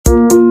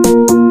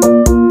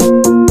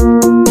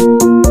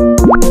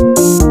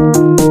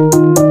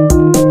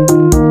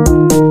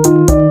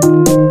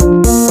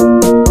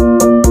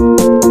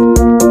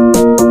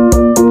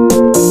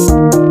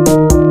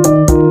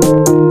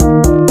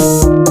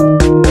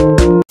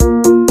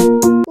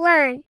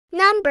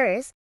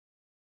numbers.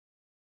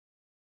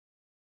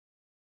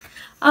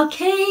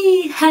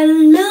 Okay,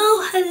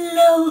 hello.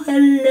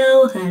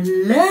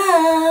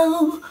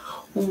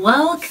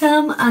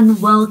 Welcome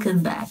and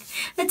welcome back.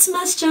 It's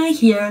Miss Joy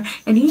here,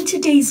 and in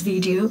today's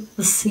video,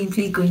 we're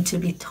simply going to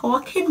be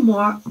talking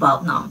more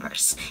about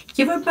numbers.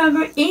 You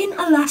remember in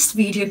our last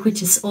video,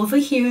 which is over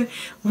here,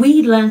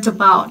 we learned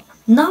about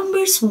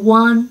numbers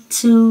 1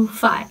 to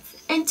 5.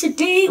 And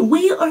today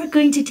we are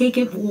going to take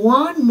it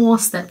one more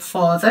step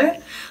further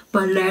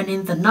by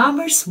learning the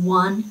numbers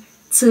 1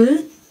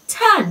 to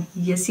 10.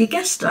 Yes, you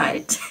guessed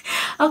right.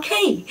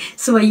 Okay,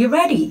 so are you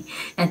ready?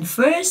 And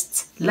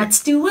first,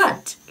 let's do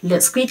what?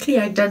 Let's quickly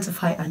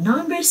identify our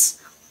numbers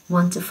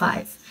 1 to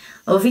 5.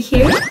 Over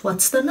here,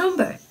 what's the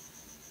number?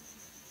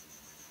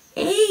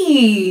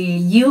 Hey,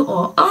 you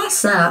are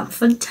awesome.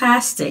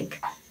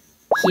 Fantastic.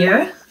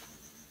 Here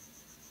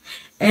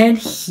and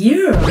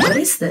here. What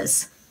is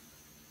this?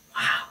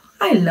 Wow,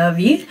 I love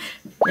you.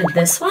 And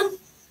this one?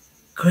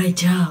 Great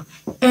job.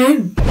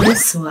 And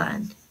this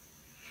one?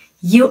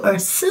 You are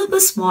super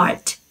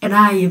smart, and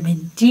I am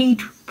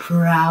indeed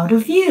proud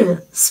of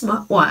you,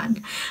 smart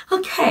one.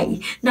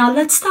 Okay, now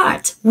let's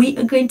start. We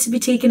are going to be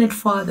taking it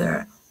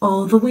further,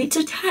 all the way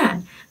to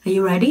 10. Are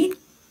you ready?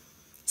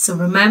 So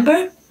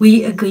remember,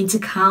 we are going to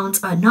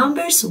count our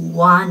numbers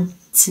 1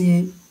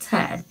 to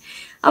 10.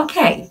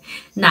 Okay,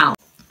 now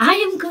I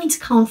am going to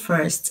count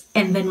first,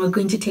 and then we're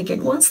going to take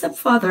it one step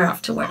further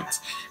afterwards.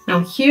 Now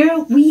here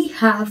we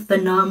have the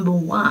number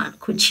 1,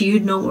 which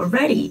you know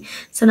already.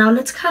 So now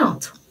let's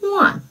count.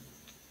 1,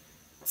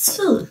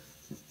 2,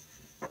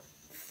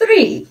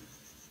 3,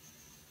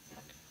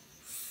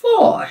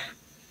 4.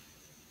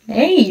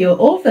 Hey, you're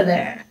over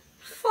there.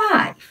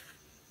 5,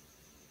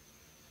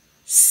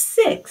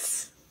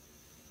 6,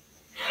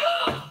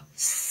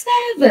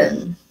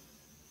 7,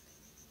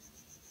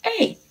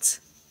 8,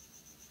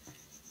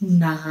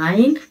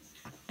 9,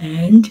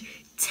 and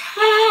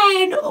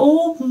 10.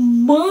 Oh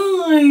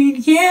my,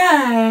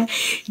 yeah,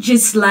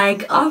 just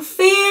like our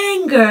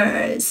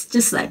fingers,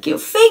 just like your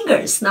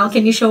fingers. Now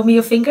can you show me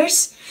your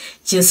fingers?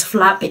 Just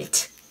flap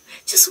it,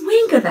 just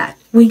winger that,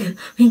 winger.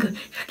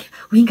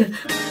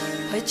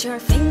 Put your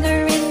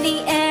finger in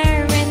the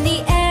air, in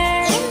the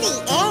air, in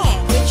the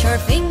air. Put your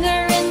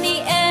finger in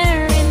the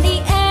air, in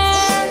the air,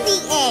 in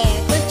the air.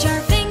 Put your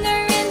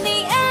finger in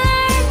the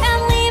air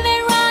and leave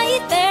it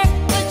right there.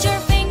 Put your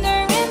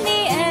finger in the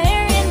air,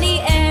 in the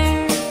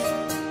air.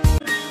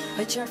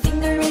 Put your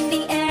finger in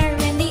the air,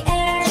 in the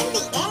air, in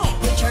the air.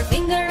 Put your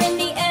finger in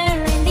the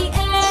air, in the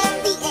air,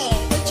 in the air.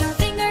 Put your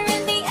finger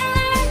in the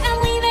air and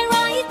leave it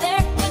right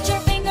there. Put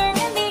your finger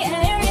in the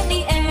air, in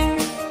the air.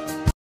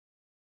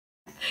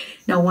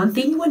 Now one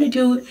thing you want to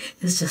do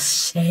is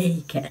just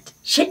shake it.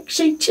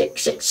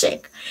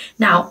 Shake.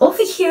 Now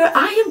over here,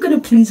 I am going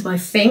to place my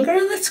finger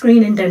on the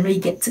screen, and then we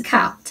get to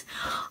count.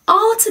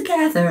 All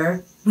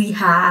together, we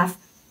have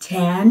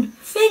 10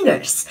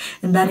 fingers,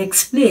 and that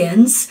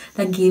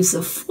gives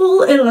a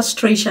full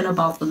illustration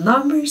about the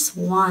numbers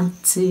 1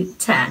 to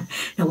 10.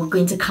 Now we're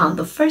going to count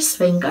the first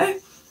finger.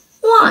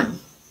 1,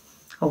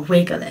 I'll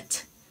wiggle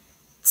it.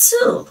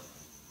 2,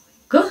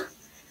 go.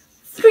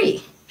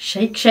 3,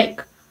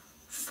 shake.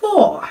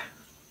 4,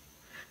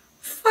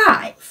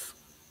 5,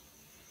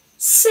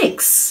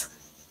 6,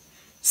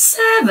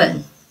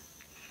 7,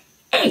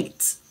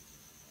 8,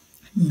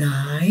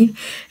 9,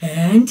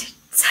 and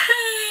 10.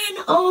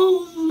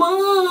 Oh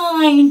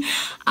mine!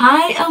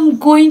 I am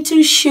going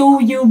to show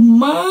you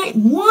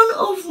one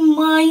of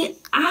my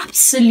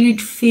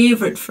absolute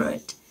favorite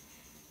fruit,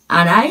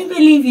 and I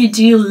believe you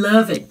do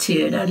love it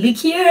too. Now look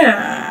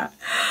here.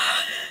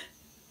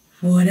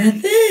 What are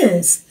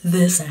this?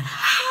 These are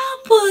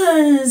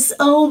apples.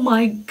 Oh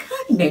my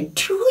goodness!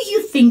 Do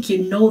you think you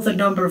know the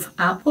number of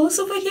apples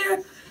over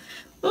here?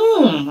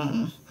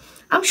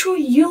 I'm sure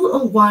you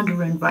are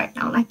wondering right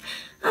now, like,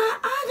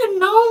 I don't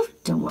know.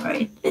 Don't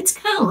worry, let's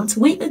count.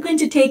 We are going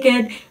to take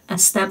it a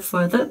step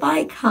further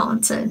by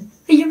counting.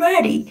 Are you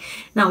ready?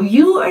 Now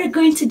you are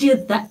going to do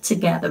that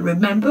together.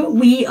 Remember,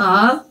 we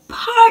are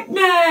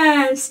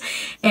partners,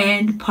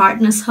 and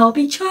partners help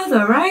each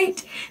other,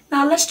 right?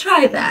 Now let's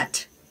try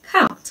that.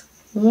 Count.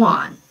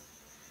 1,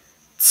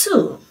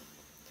 2,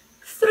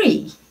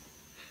 3,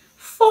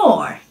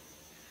 4,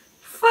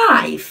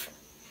 5,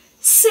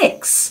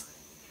 6,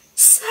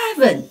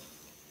 7,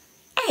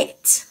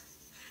 8,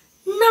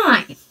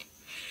 9,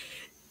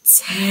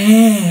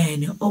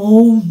 10.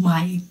 Oh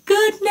my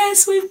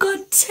goodness, we've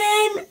got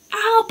 10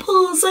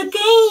 apples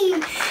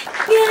again.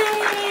 Yay!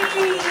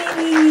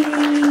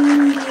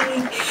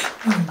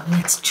 Now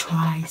let's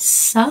try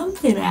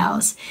something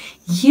else.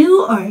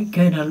 You are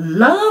gonna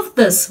love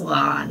this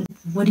one.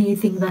 What do you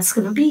think that's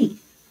gonna be?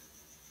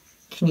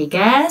 Can you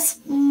guess?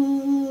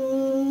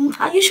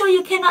 Are you sure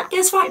you cannot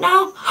guess right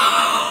now?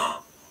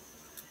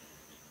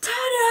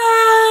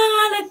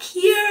 Ta-da! Look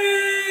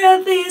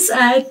here! These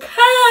are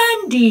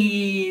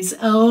candies.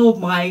 Oh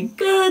my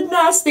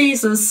goodness,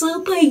 these are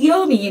super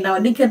yummy. Now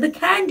look at the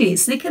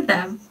candies. Look at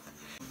them.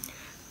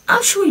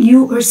 I'm sure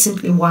you are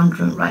simply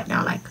wondering right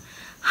now, like,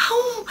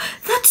 how?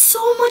 That's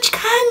so much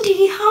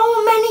candy.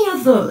 How many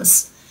of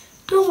those?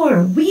 Don't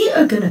worry, we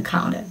are gonna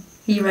count it.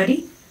 You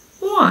ready?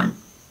 1,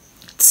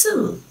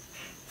 2,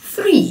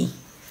 3,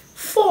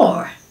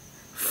 4,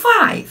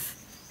 5,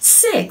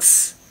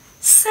 6,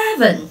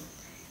 7,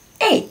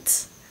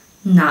 8,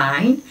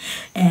 9,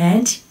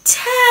 and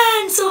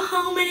 10. So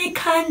how many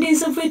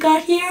candies have we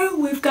got here?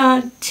 We've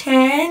got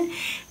 10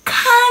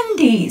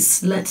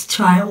 candies. Let's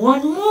try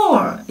one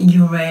more.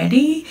 You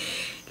ready?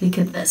 Look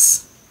at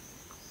this.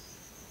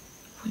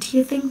 What do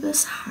you think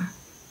those are?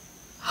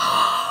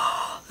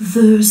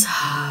 Those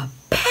are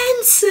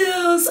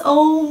pencils.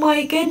 Oh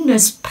my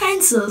goodness,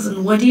 pencils.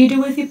 And what do you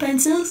do with your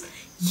pencils?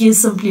 You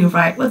simply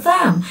write with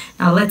them.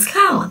 Now let's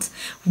count.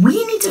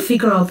 We need to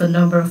figure out the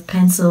number of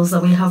pencils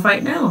that we have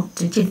right now.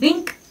 Did you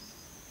think?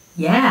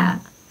 Yeah.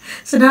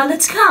 So now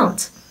let's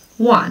count.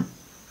 1,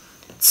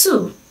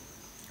 2,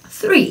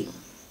 3,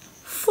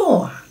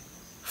 4,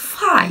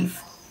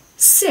 5,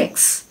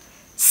 6,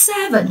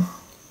 7,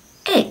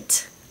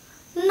 8,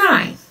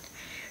 9,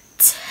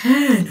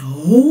 10.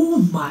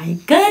 Oh my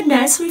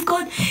goodness, we've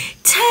got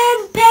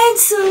 10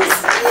 pencils.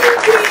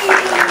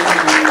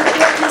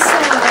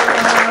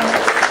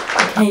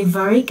 Okay,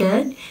 very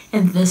good.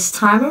 And this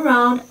time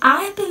around,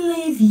 I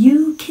believe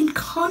you can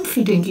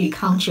confidently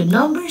count your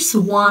numbers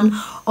 1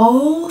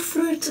 all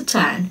through to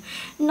 10.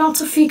 Now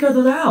to figure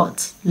that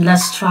out,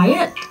 let's try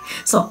it.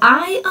 So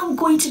I am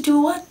going to do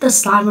what?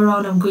 This time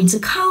around, I'm going to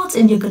count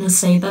and you're going to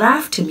say that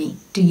after me.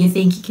 Do you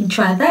think you can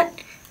try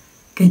that?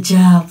 Good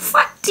job.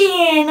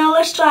 14. Now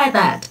let's try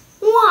that.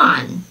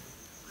 1.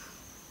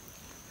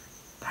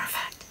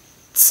 Perfect.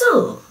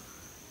 2.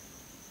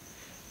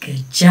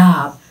 Good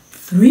job.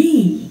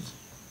 3.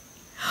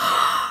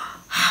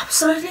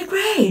 Absolutely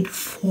great.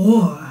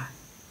 4.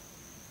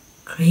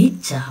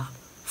 Great job.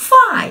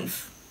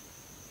 5.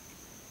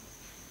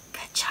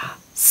 Good job.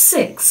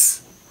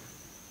 6.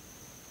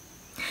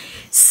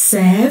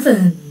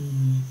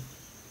 7.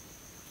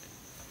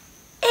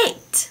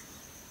 8.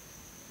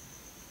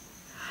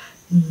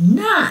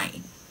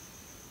 9.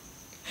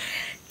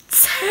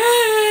 10.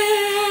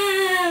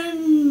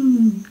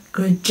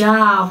 Good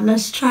job.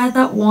 Let's try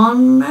that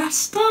one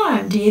last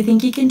time. Do you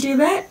think you can do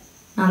that?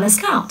 Now let's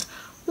count.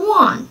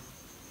 1,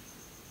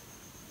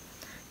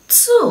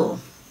 2,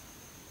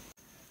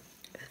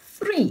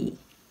 3,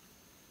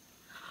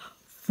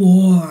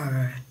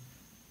 4,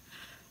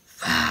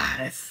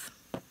 5,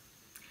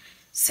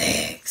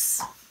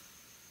 6,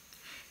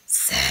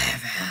 7,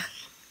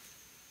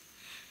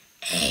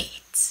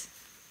 8,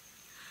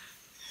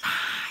 9,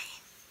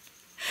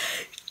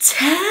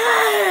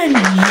 10.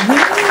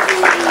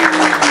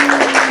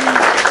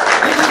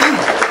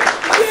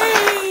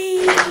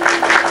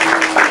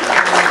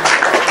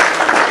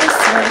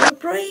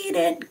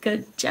 Celebrated.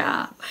 Good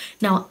job.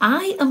 Now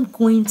I am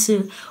going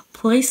to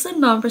place the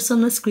numbers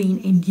on the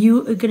screen and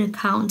you are going to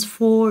count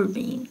for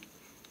me.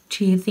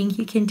 Do you think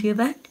you can do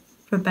that?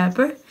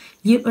 Remember,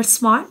 you are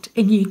smart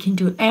and you can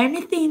do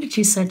anything that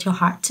you set your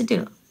heart to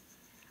do.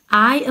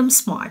 I am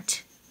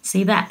smart.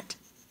 See that?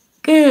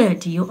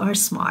 Good, you are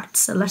smart.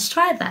 So let's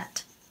try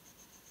that.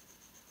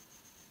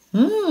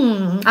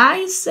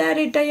 I said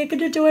it that you're going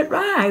to do it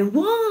right.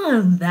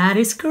 1, that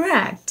is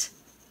correct.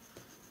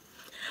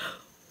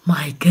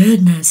 My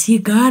goodness, you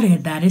got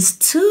it. That is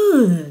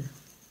 2.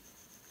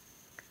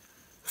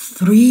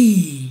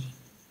 3.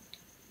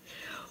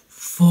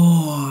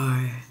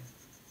 4.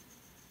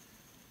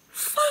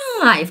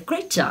 5.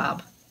 Great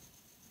job.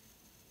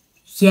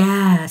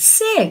 Yeah,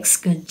 6.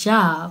 Good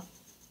job.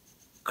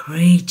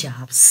 Great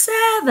job.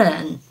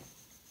 7.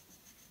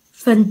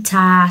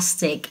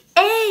 Fantastic.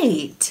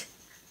 8.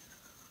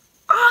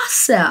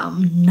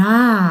 Awesome.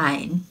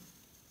 9.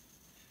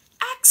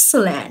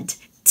 Excellent.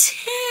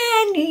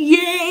 10.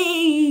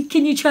 Yay.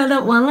 Can you try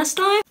that one last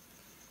time?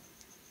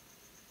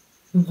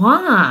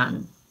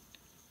 1.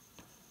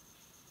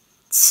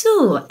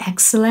 2.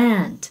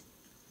 Excellent.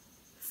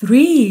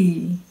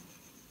 3.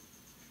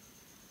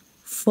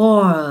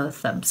 4.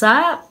 Thumbs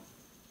up.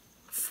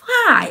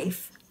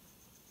 5.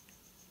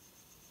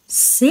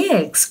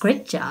 6.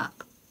 Great job.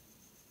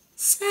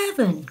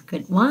 7.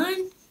 Good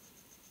one.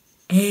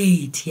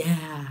 8.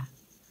 Yeah.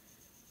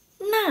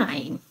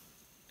 9.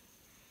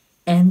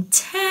 And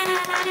 10.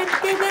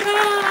 Give it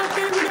up.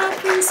 Give it up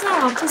for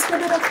yourself. Just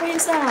give it up for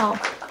yourself.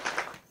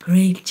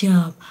 Great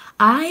job.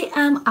 I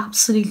am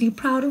absolutely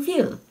proud of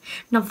you.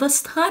 Now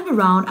this time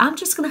around, I'm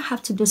just going to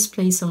have to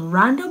display some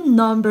random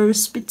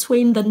numbers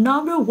between the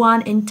number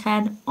 1 and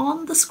 10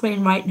 on the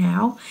screen right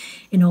now.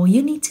 And all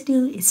you need to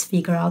do is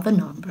figure out the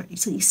number.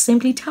 So you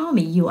simply tell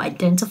me, you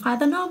identify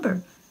the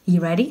number. You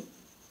ready?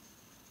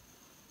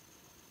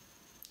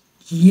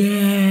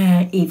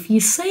 Yeah, if you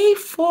say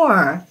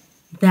 4,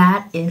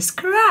 that is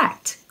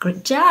correct.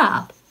 Great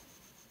job.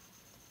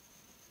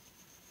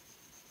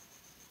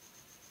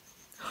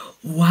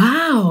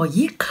 Wow,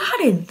 you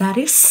got it. That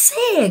is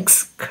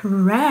 6.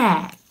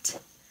 Correct.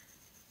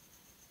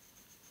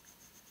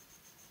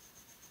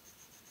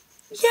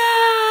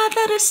 Yeah,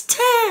 that is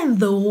 10.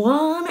 The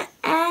 1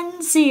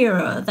 and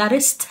 0. That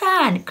is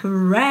 10.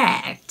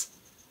 Correct.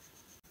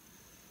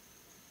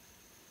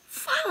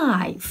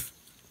 5.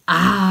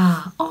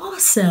 Ah,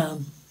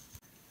 awesome.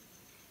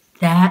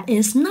 That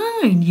is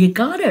 9. You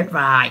got it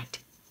right.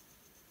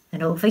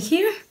 And over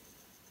here?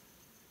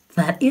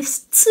 That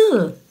is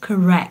 2.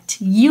 Correct.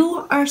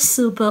 You are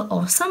super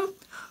awesome.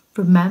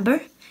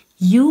 Remember,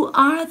 you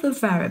are the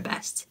very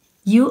best.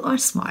 You are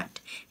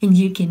smart and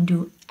you can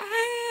do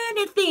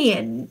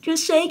anything.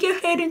 Just shake your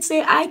head and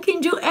say, I can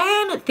do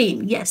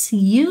anything. Yes,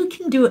 you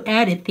can do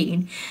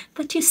anything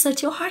that you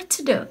set your heart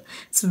to do.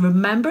 So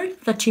remember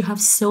that you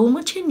have so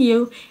much in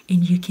you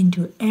and you can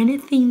do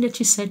anything that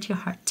you set your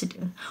heart to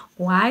do.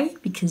 Why?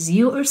 Because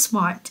you are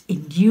smart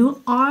and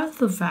you are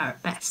the very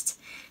best.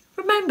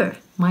 Remember,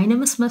 my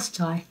name is Miss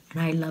Joy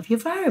and I love you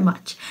very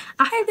much.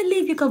 I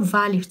believe you got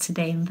value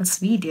today in this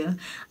video.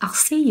 I'll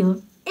see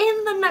you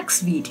in the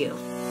next video.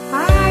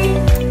 Bye!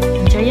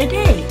 Enjoy your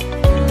day!